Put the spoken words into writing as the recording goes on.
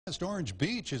Orange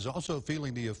Beach is also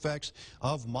feeling the effects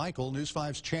of Michael. News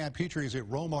 5's Chad Petrie is at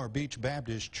Romar Beach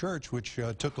Baptist Church, which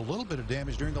took a little bit of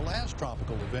damage during the last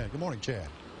tropical event. Good morning, Chad.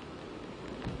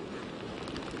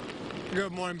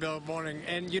 Good morning, Bill. Good morning.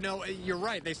 And, you know, you're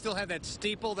right. They still have that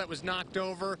steeple that was knocked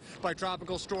over by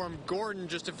Tropical Storm Gordon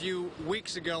just a few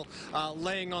weeks ago,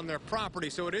 laying on their property.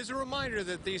 So it is a reminder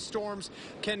that these storms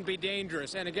can be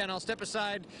dangerous. And, again, I'll step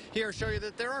aside here, show you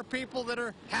that there are people that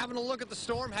are having a look at the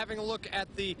storm, having a look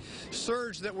at the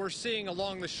surge that we're seeing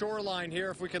along the shoreline here.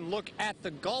 If we can look at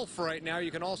the Gulf right now,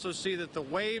 you can also see that the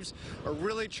waves are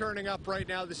really churning up right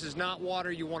now. This is not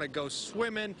water you want to go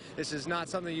swim in. This is not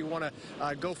something you want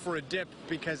to go for a dip,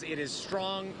 because it is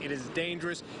strong, it is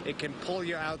dangerous, it can pull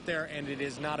you out there, and it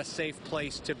is not a safe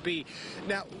place to be.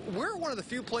 Now, we're one of the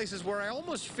few places where I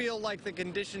almost feel like the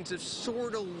conditions have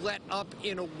sort of let up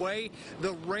in a way.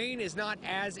 The rain is not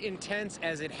as intense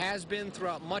as it has been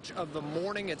throughout much of the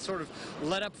morning. It's sort of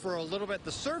let up for a little bit.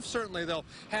 The surf certainly, though,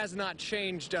 has not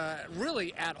changed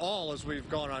really at all as we've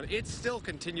gone on. It's still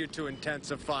continued to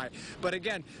intensify. But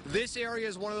again, this area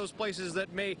is one of those places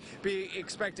that may be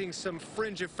expecting some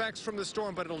fringe effects from the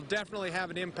storm, but it'll definitely have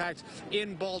an impact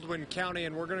in Baldwin County,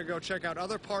 and we're going to go check out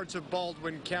other parts of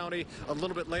Baldwin County a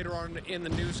little bit later on in the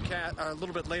newscast, a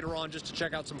little bit later on, just to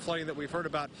check out some flooding that we've heard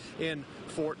about in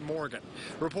Fort Morgan.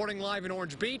 Reporting live in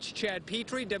Orange Beach, Chad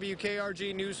Petrie,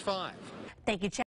 WKRG News 5. Thank you, Chad.